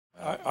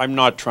I'm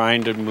not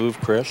trying to move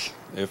Chris.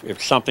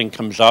 If something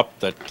comes up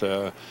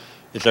that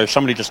is there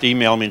somebody just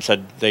emailed me and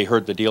said they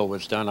heard the deal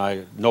was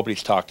done.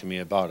 Nobody's talked to me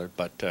about it,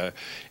 but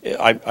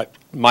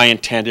my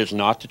intent is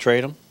not to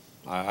trade him.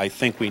 I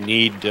think we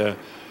need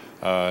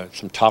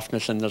some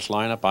toughness in this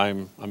lineup.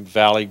 I'm a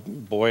Valley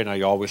boy, and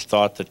I always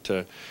thought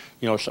that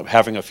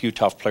having a few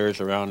tough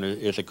players around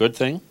is a good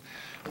thing.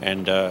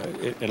 And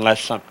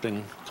unless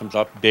something comes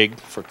up big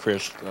for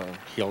Chris,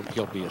 he'll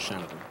be a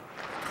Senator.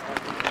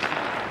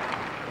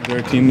 They're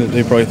a team that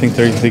they probably think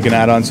they can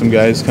add on some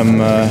guys come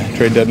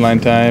trade deadline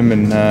time,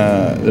 and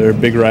they're a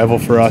big rival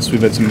for us.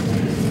 We've had some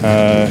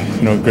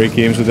great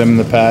games with them in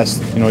the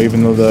past.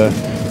 Even though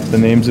the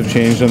names have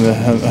changed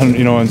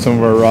on some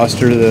of our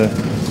roster,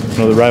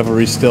 the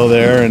rivalry's still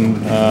there, and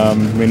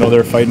we know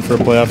they're fighting for a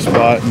playoff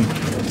spot, and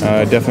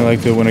definitely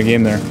like to win a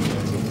game there.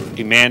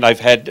 Demand. I've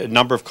had a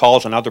number of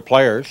calls on other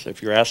players.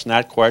 If you're asking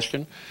that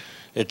question,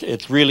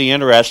 it's really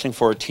interesting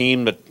for a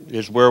team that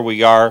is where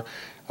we are.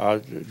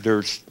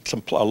 There's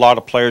a lot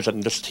of players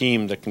in this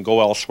team that can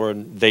go elsewhere,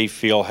 and they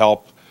feel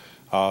help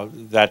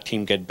that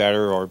team get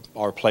better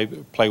or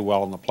play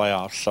well in the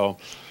playoffs. So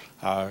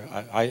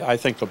I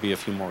think there'll be a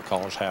few more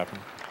calls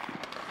happening.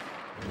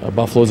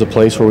 Buffalo's a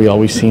place where we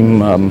always seem,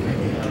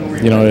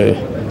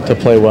 to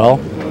play well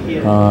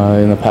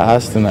in the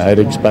past, and I'd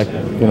expect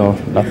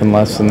nothing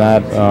less than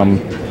that.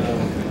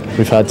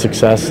 We've had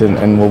success,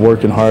 and we're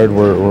working hard.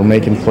 We're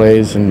making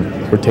plays, and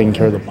we're taking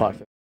care of the puck.